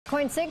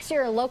KOIN 6,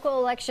 your local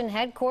election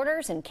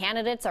headquarters, and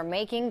candidates are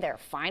making their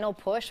final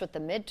push with the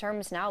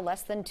midterms now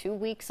less than 2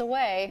 weeks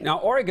away. Now,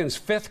 Oregon's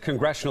 5th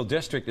congressional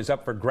district is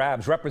up for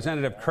grabs.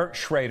 Representative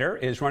Schrader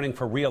is running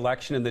for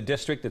re-election in the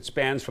district that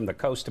spans from the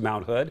coast to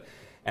Mount Hood.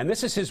 And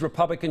this is his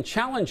Republican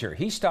challenger.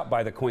 He stopped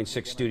by the KOIN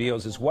 6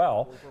 studios as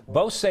well.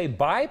 Both say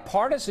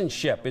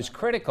bipartisanship is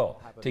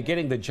critical to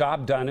getting the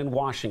job done in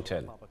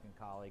Washington.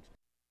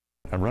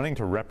 I'm running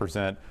to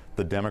represent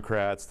the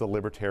Democrats, the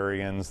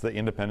Libertarians, the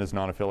Independents,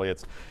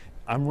 non-affiliates.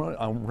 I'm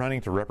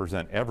running to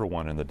represent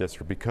everyone in the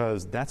district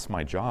because that's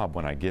my job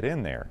when I get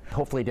in there.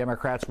 Hopefully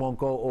Democrats won't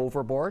go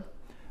overboard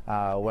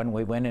when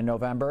we win in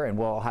November, and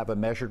we'll have a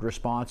measured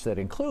response that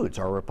includes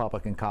our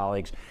Republican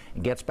colleagues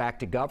and gets back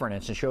to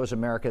governance and shows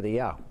America that,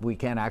 yeah, we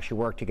can actually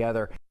work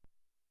together.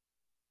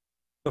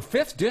 The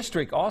 5th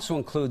district also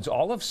includes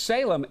all of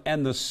Salem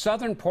and the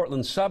southern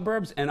Portland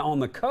suburbs, and on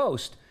the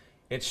coast,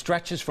 it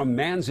stretches from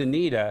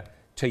Manzanita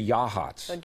to Yachats.